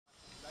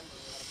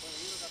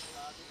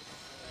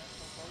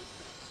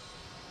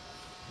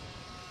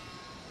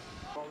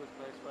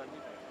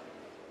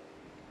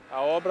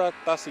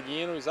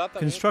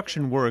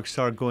Construction works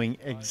are going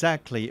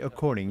exactly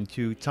according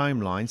to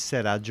timelines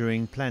set out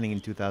during planning in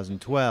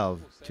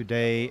 2012.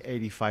 Today,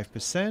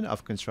 85%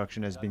 of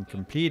construction has been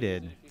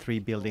completed. 3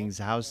 buildings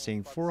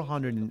housing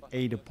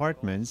 408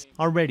 apartments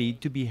are ready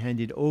to be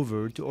handed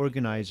over to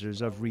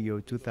organizers of Rio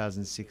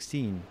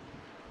 2016.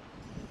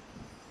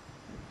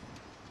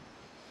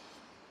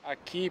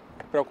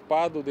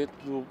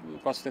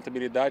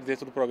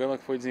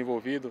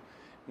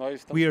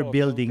 We are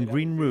building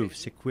green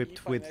roofs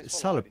equipped with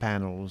solar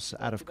panels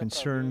out of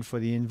concern for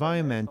the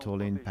environmental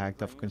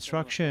impact of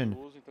construction.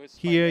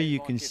 Here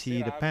you can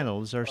see the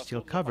panels are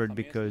still covered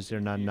because they're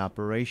not in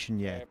operation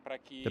yet.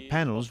 The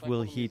panels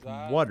will heat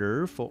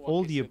water for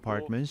all the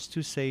apartments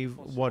to save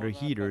water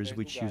heaters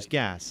which use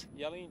gas.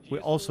 We're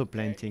also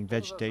planting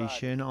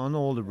vegetation on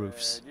all the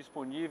roofs.